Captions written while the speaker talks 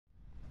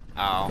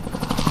Oh.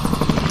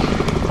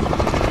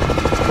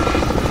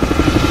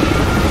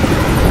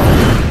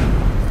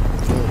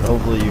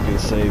 Hopefully you can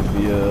save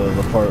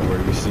the part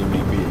where you see me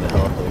beating the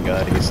hell out of the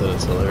guy. He said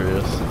it's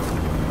hilarious.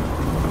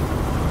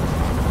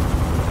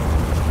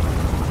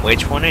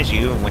 Which one is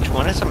you and which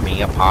one is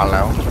me,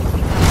 Apollo?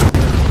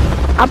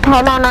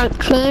 Apollo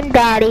 19,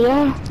 Daddy.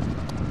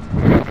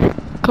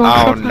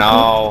 Oh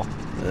no.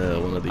 Yeah,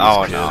 one of these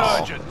kids.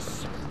 No.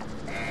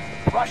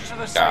 Rush to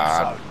the safe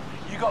God. zone.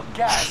 You got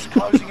gas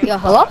closing in. Yo,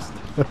 hello?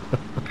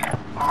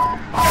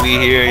 We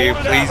hear you.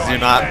 Please do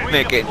not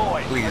make it.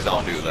 Please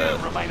don't do that.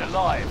 Remain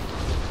alive.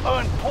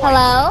 Earn points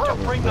Hello? to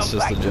bring That's them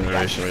just back the to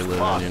generation we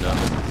live in, you know.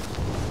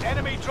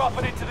 Enemy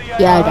dropping into the air.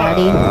 Yeah,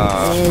 Daddy.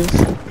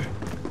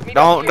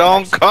 Don't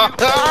come.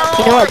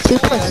 You know what 2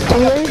 plus 2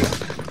 is?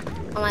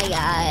 Oh my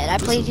god, I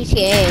play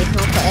GTA. Don't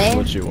This play. is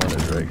what you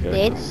wanted, right,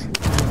 Cactus?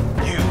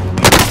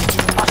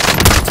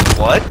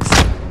 What?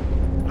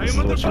 This is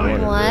what you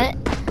wanted, right?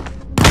 What?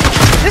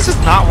 This is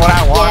not what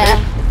I wanted.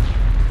 Yeah.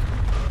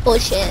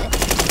 Bullshit.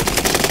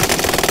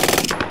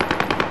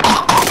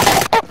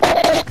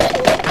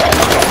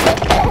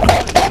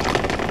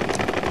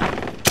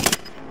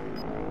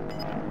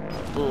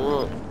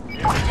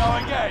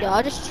 Yo,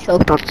 I just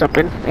choked on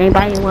something.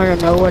 Anybody want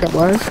to know what it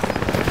was?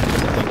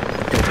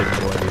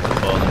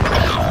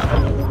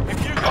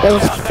 It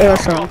was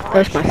some. It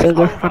was my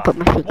finger. I put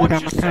my finger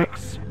down my throat.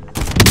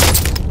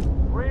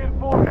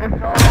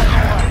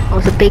 It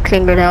was a big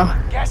finger though.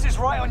 Gas is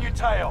right on your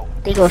tail.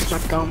 I think it was my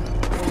thumb.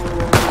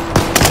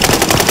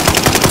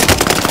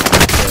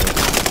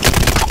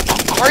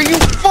 Are you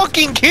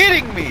fucking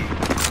kidding me?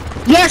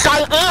 Yes,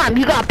 I am.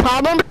 You got a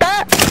problem with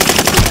that?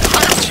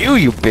 Fuck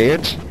you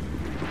bitch.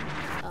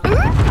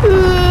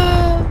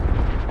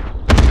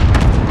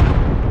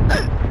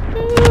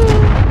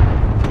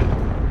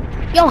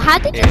 Yo, how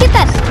did you get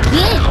that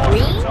skin,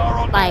 Green?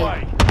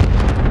 Like,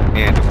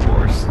 And of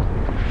course.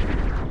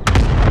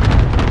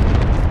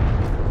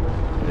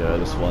 Yeah, I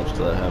just watched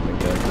that happen,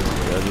 Cactus.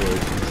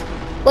 Congratulations.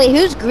 wait,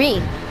 who's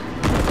Green?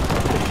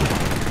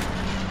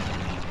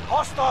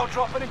 Hostile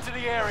dropping into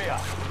the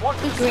area. Watch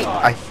Who's the green?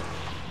 sky.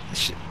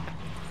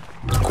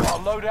 Our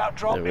loadout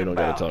drop Yeah, we don't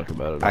inbound. gotta talk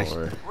about it, don't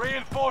worry.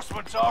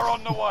 Reinforcements are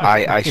on the way.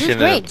 I Who's should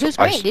green? have. Who's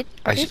green, dude?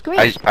 Who's green?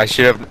 I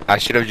should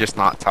have just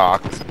not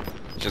talked,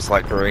 just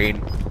like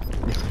Green.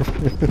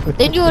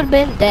 Then you would have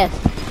been dead.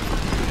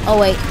 Oh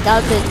wait,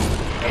 that was it.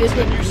 It's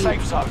the new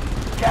safe zone.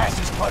 Gas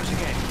is closing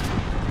in.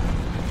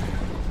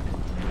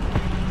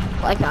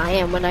 Like I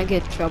am when I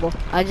get in trouble.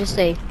 I just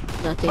say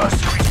nothing.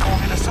 Mercenaries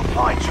called in a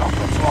supply chopper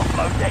to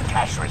offload their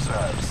cash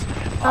reserves.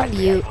 I'm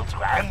you. Able to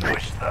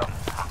ambush them.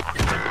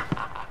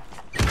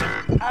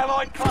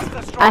 Allied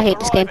cluster strike I hate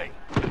this game. arriving.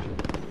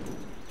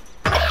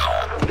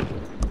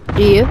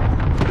 Do you?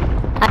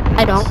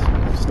 I don't.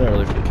 It's not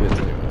really for the kids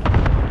anyway.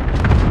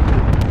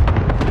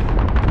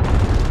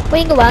 We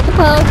can go out the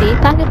posy,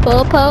 pocket full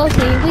of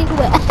posy. We can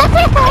go.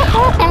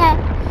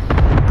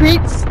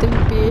 Great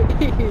stupid.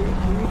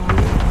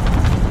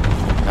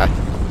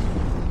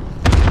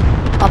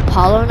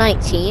 Apollo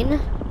 19?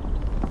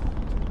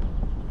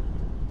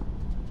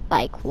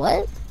 Like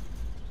what?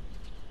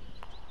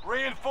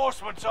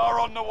 Reinforcements are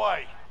on the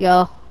way.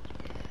 Yo.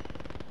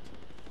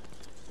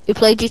 You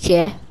play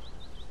GTA?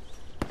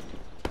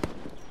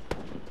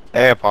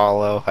 Hey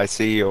Apollo, I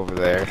see you over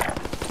there.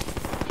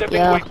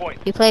 Yo.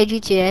 You play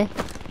GTA?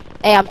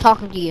 Hey, I'm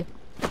talking to you.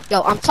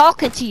 Yo, I'm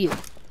talking to you.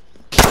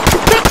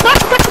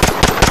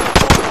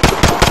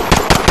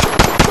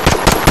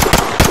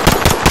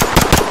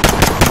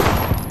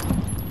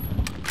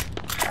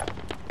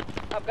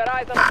 I've got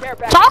eyes on the care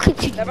package. Talking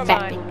to you, Never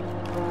fat mind.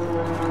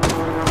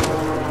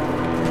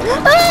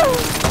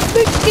 Oh,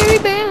 big scary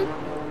man.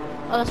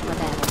 Oh, that's my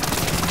dad.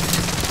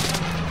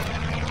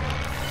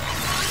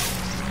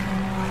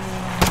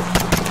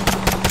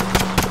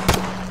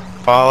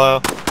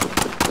 Apollo.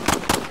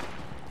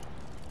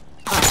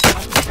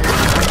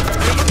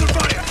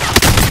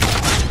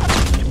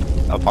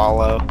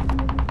 Apollo.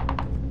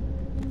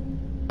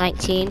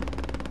 19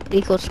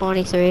 equals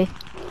 23.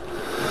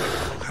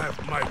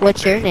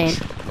 What's your name?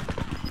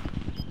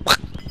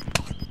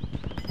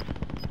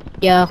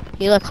 Yo,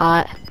 you look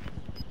hot.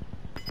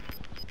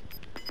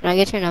 Can I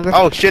get your number?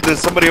 Oh shit, there's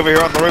somebody over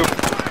here on the roof.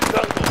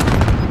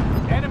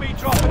 Enemy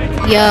dropping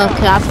into the Yo, air.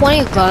 can I have one of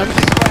your guns?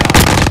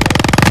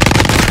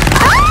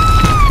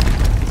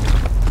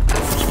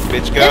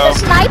 Bitch, go. There's a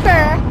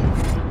sniper!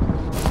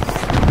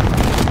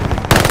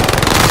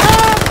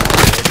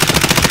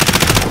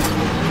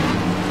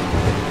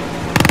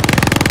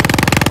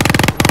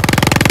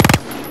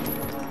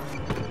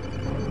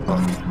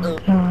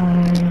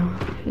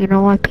 You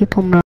know why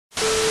people know?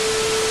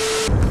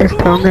 It's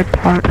from their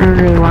partner,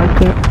 they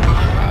like it.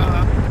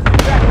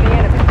 Tracking the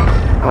enemy.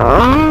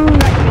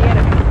 Tracking the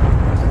enemy.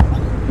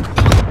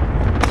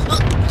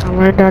 I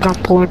learned that on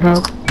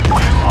Pornhub.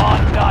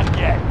 Aren't done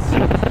yet.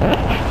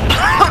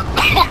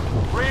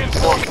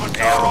 Reinforcements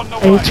are on the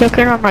Are you way.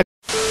 checking on my...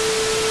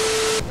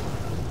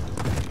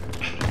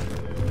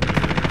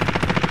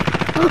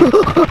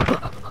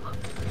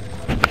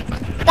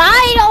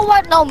 I don't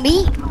want no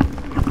meat.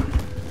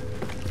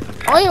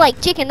 only like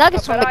chicken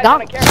nuggets from Got eyes on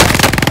a McDonald's.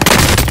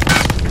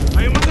 carrier.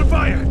 I am under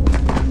fire.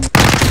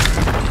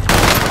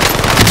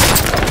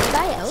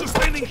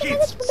 Sustaining heat.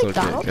 okay,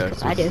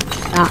 Cactus. I do.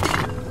 Nah.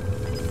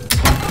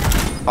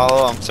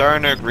 Oh, I'm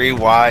starting to agree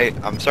why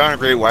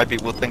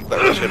people think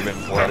that we should have been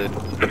flooded.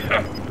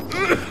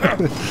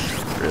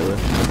 Really?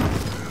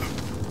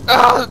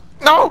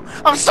 No!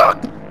 I'm stuck!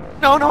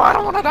 No, I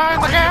don't want to die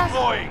in the gas!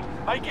 Employee,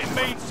 make it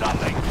mean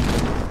something.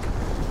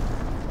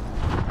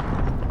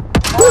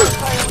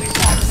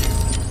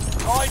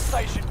 Ride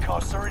station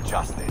costs are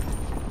adjusted.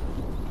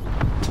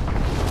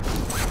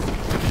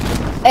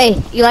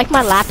 Hey, you like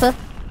my lapper?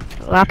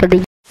 Lapper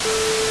do.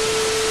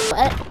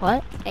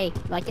 What? Hey,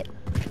 like it?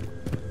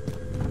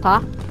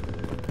 Huh?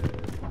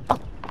 Oh,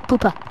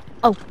 poopa.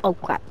 Oh,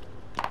 crap.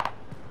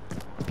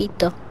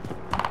 Pito.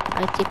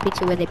 I take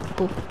picture with a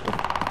poop.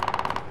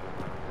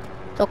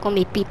 So call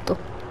me Pito.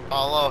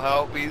 Follow,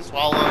 help, he's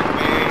following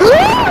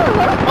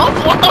me.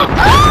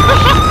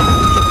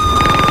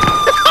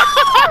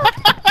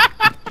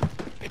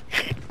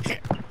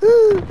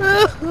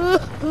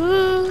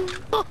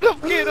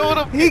 Hold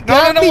up. He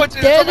got me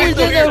deader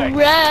than doing. a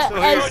rat So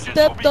I urgent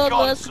stepped will be on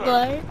gone last soon.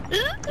 night.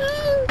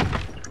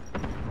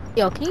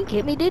 Yo, can you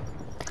get me, dude?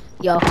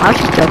 Yo, I was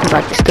just joking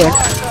about this game.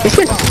 This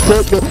is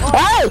sick, dude.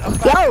 Hey!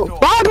 Yo!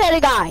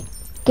 Bald-headed guy!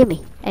 Give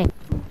me. Hey.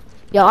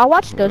 Yo, I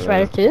watched Ghost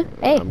Rider too.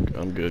 Hey.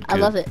 I'm good. I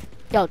love it.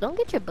 Yo, don't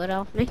get your butt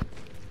off me.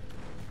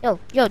 Yo,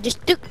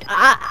 just do.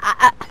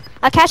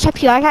 I cash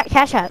up you. I got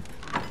cash up.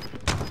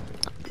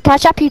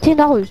 Cash up you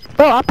 $10,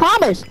 bro. I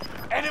promise.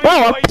 Enemy Bro,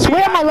 I UAV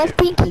swear on my active. left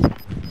pinky.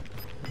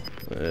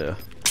 Yeah.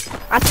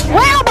 I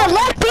swear on my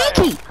left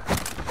pinky.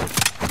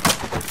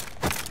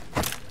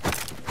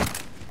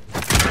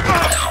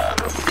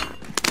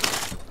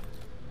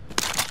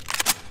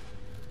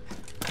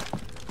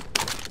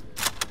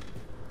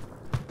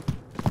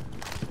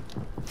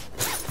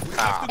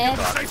 And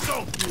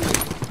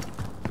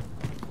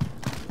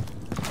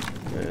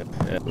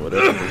Yeah,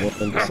 whatever. The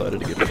one decided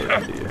to get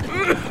first to you.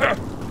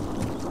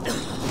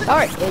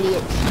 alright,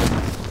 idiot.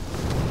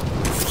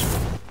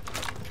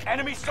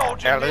 Enemy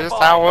soldier At least nearby.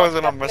 that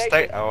wasn't a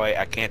mistake. Oh wait,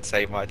 I can't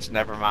say much.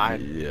 Never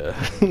mind. Yeah.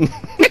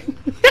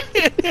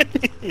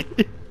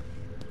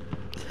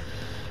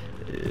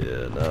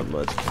 Yeah, not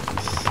much to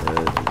be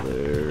said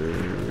there.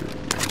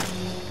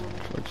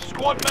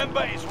 Squad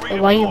member is Hey,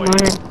 why you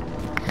redeployed.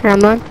 running?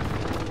 Come on.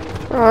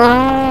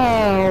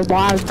 Oh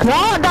my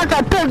god, that's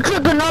a big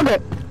chicken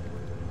nugget.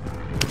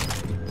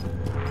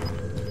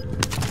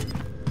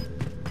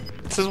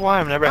 This is why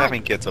I'm never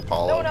having kids, No one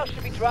Apollo. else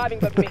should be driving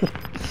but me.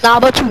 Nah,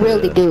 but you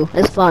really do.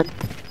 It's fun.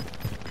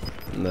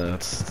 No,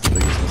 that's the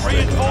biggest mistake.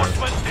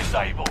 Reinforcements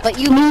disabled. But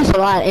you lose a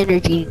lot of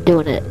energy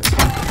doing it.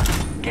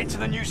 Get to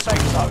the new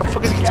safe zone. What the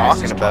fuck is he Gas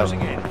talking is about?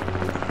 closing in.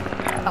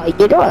 Oh,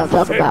 you know what I'm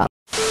talking about.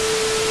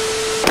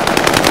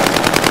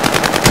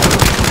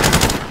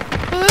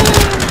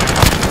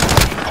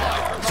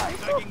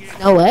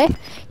 No way.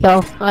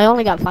 Yo, I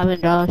only got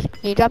 $500.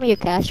 Can you drop me your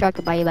cash so I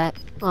can buy you back?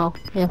 Oh,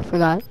 yeah,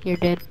 forgot. You're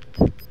dead.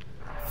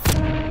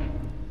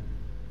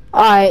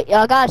 Alright,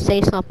 y'all gotta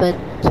say something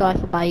so I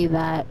can buy you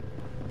back.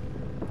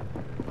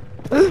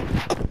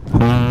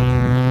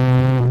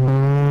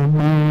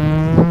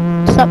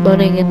 Stop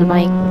moaning in the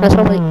mic. That's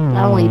probably.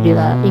 I don't want you to do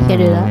that. You can't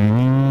do that.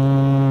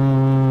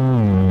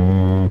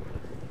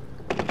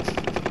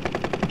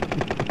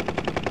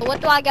 But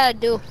what do I gotta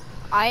do?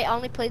 I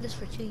only played this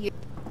for 2 years.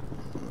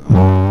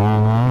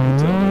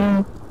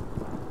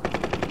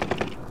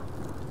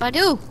 What I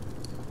do?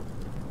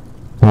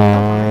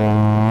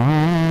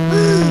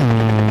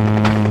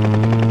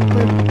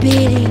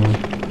 Forbidding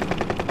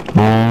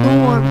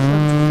Storm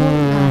from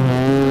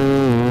Fortnite.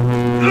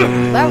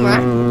 Bummer.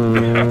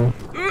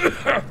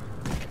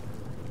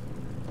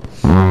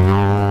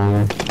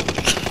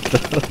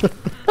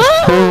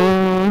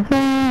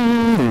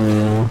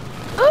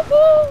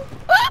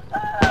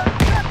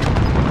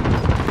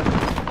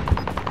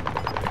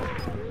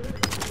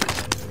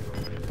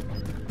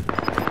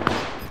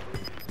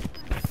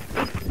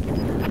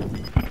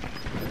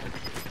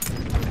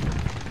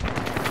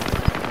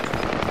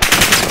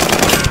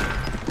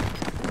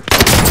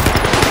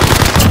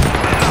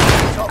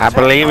 I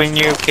believe in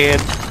you, kid.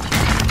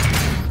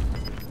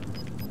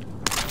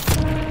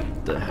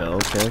 The hell,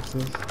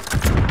 Cactus?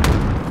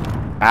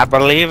 I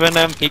believe in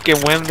him. He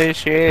can win this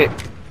shit.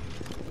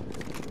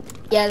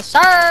 Yes,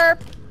 sir.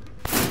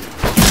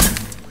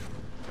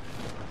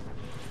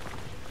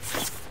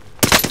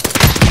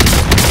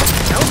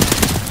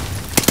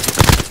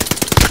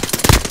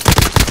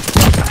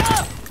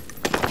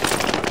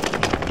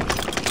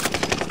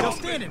 Still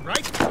standing,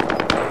 right?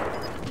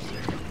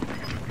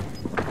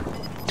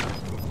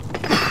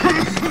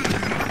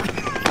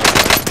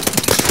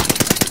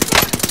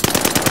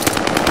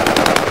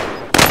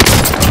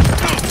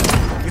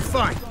 You're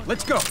fine.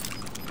 Let's go.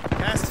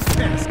 Fast is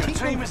fast. The Keep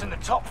team moving. is in the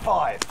top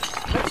 5.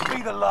 Let's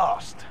be the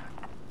last.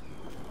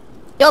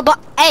 Yo, but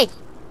hey,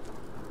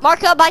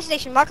 mark a buy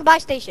station. Mark a buy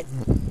station.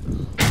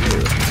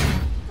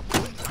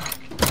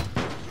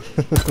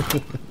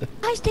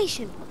 Buy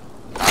station.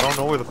 I don't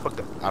know where the fuck.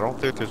 I don't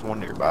think there's one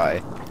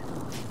nearby.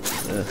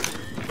 Yeah.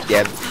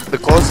 Yeah, the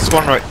closest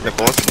one right. The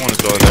closest one is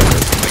over there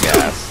with the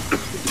gas.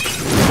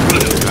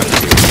 Not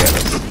to get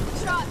us.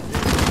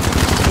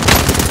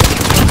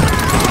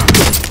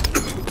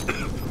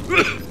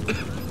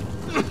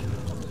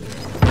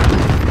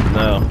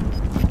 No.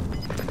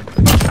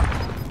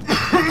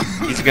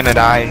 He's gonna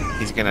die.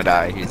 He's gonna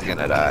die. He's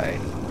gonna die.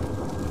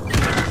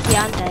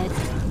 Yeah, I'm dead.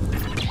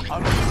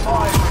 Only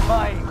 5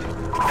 remain.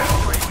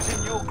 Victory was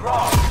in your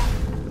grasp.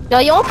 Yo,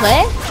 you all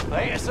play?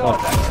 Late aside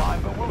that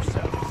time, but we'll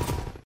settle